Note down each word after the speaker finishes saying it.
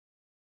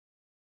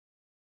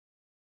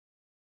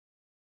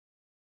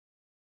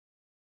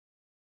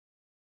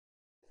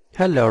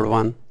Hello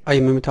everyone, I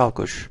am Ümit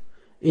Alkuş.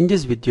 In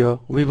this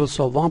video, we will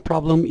solve one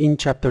problem in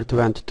chapter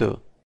 22.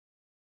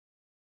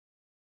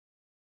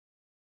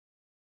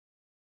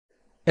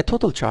 A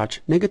total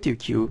charge, negative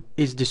Q,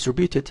 is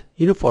distributed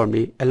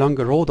uniformly along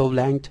a road of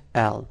length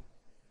L.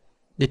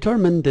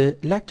 Determine the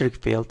electric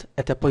field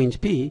at a point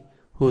P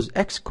whose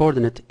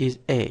x-coordinate is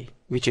A,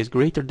 which is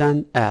greater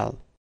than L.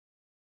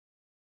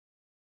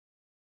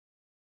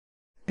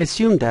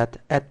 Assume that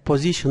at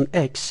position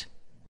X,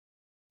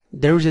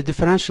 there is a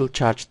differential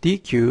charge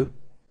dq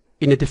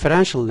in a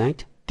differential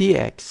length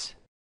dx.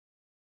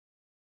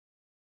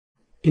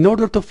 In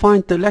order to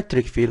find the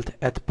electric field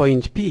at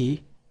point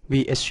P,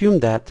 we assume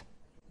that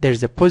there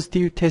is a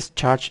positive test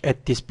charge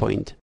at this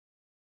point.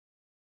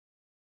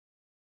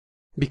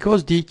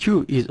 Because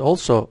dq is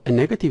also a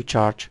negative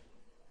charge,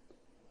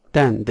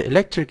 then the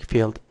electric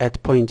field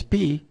at point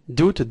P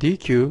due to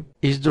dq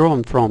is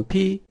drawn from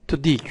P to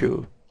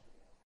dq.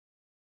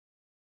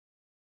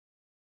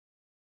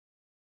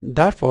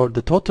 Therefore,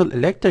 the total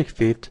electric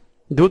field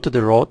due to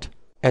the rod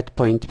at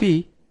point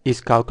P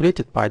is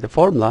calculated by the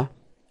formula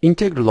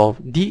integral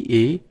of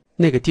dE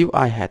negative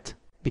I hat,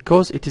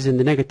 because it is in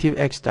the negative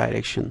x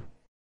direction.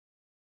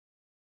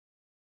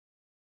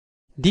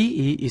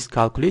 dE is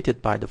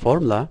calculated by the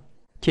formula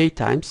k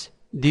times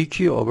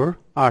dq over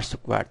r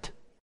squared.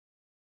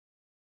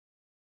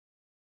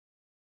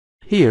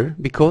 Here,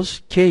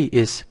 because k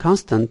is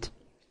constant,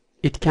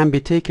 it can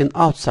be taken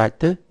outside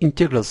the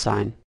integral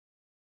sign.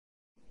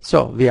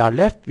 So we are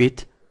left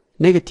with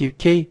negative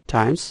k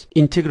times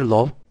integral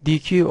of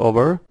dq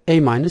over a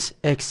minus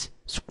x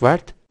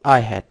squared I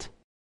hat.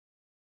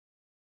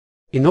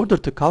 In order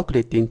to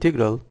calculate the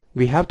integral,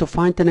 we have to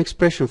find an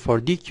expression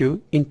for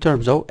dq in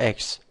terms of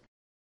x.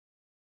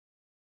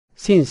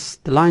 Since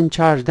the line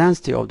charge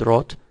density of the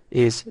rod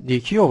is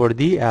dq over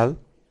dl,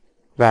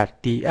 where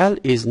dl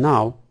is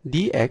now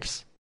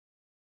dx,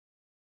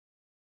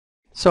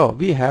 so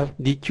we have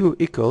dq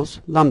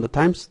equals lambda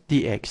times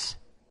dx.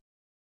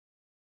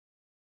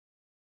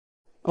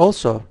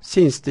 Also,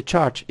 since the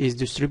charge is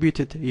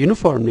distributed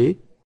uniformly,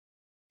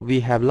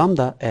 we have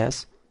lambda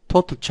as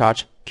total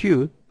charge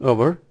Q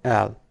over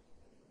L.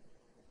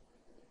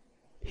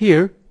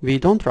 Here, we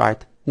don't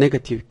write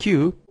negative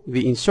Q,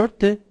 we insert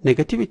the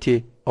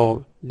negativity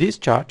of this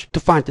charge to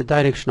find the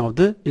direction of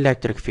the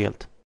electric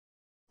field.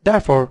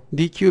 Therefore,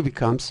 dq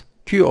becomes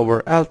Q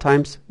over L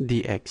times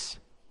dx.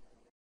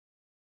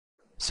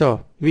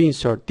 So, we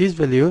insert this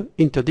value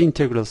into the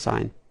integral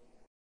sign.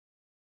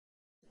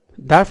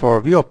 Therefore,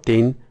 we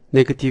obtain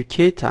negative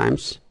k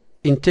times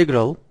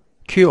integral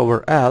q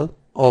over L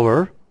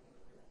over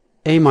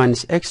a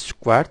minus x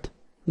squared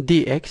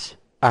dx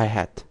I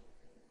hat.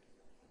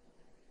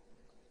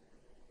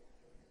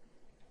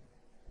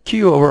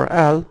 Q over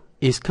L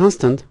is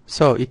constant,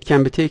 so it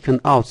can be taken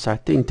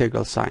outside the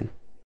integral sign.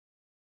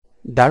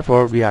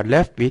 Therefore, we are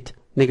left with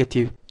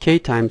negative k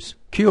times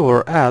q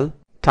over L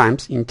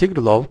times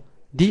integral of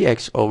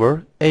dx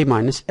over a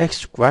minus x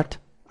squared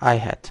I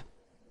hat.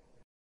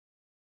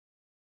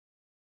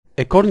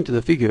 According to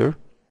the figure,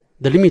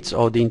 the limits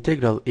of the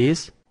integral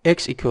is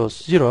x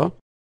equals 0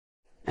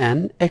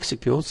 and x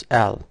equals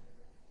L.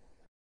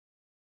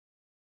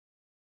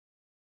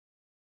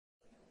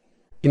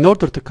 In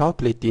order to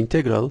calculate the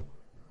integral,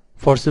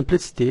 for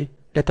simplicity,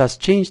 let us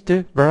change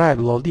the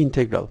variable of the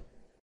integral.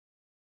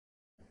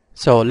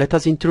 So let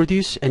us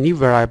introduce a new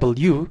variable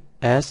u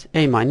as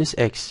a minus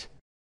x.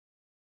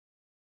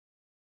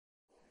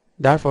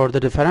 Therefore, the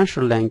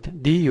differential length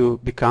du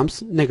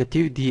becomes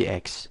negative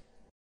dx.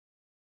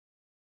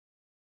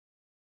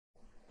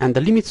 And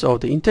the limits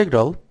of the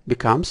integral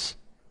becomes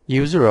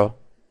u0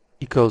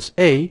 equals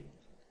a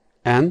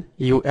and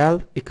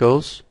ul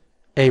equals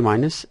a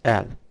minus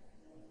l.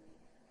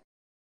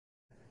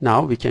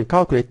 Now we can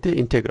calculate the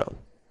integral.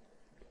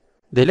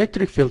 The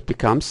electric field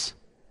becomes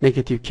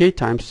negative k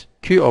times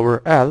q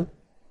over l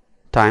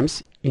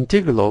times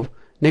integral of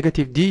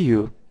negative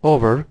du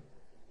over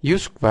u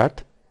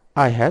squared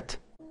I hat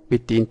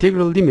with the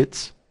integral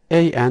limits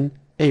a and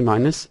a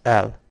minus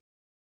l.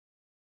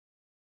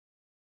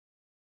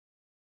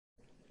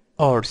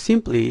 Or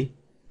simply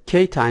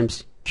k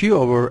times q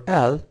over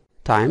L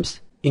times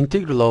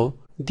integral of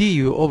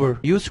du over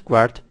u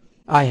squared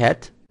I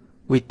hat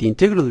with the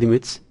integral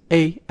limits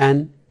a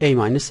and a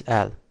minus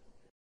l.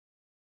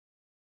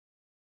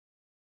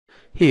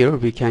 Here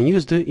we can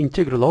use the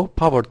integral of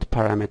powered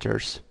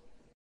parameters.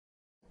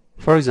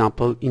 For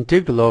example,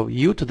 integral of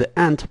u to the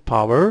nth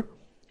power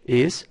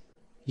is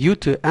u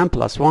to n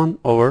plus 1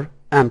 over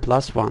n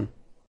plus 1.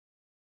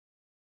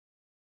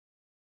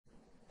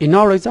 In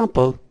our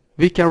example,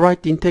 we can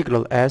write the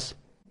integral as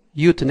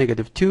u to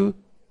negative 2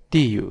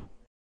 du.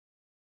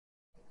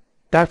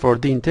 Therefore,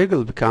 the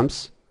integral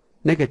becomes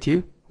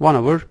negative 1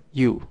 over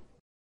u.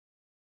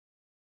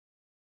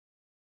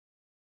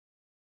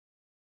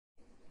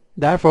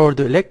 Therefore,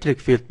 the electric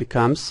field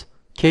becomes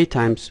k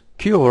times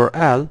q over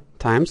L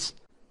times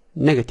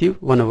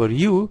negative 1 over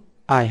u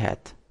I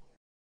hat.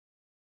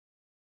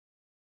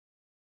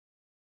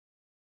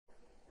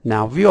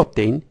 Now we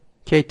obtain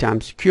k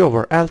times q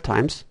over L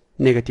times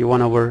negative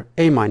 1 over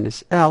a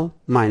minus L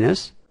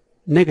minus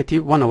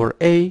negative 1 over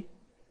a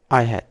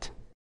I hat.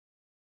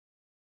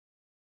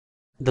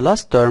 The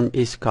last term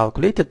is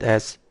calculated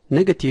as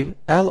negative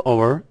L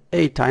over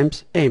a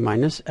times a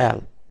minus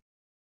L.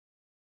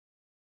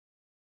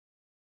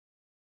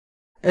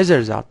 As a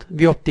result,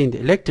 we obtain the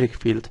electric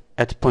field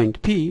at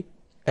point P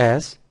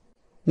as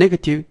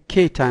negative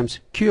K times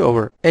Q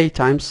over a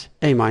times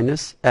a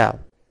minus L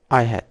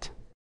I hat.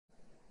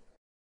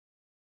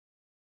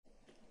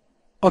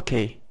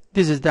 Okay,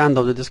 this is the end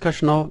of the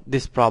discussion of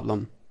this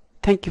problem.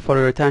 Thank you for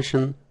your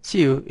attention.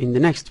 See you in the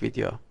next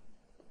video.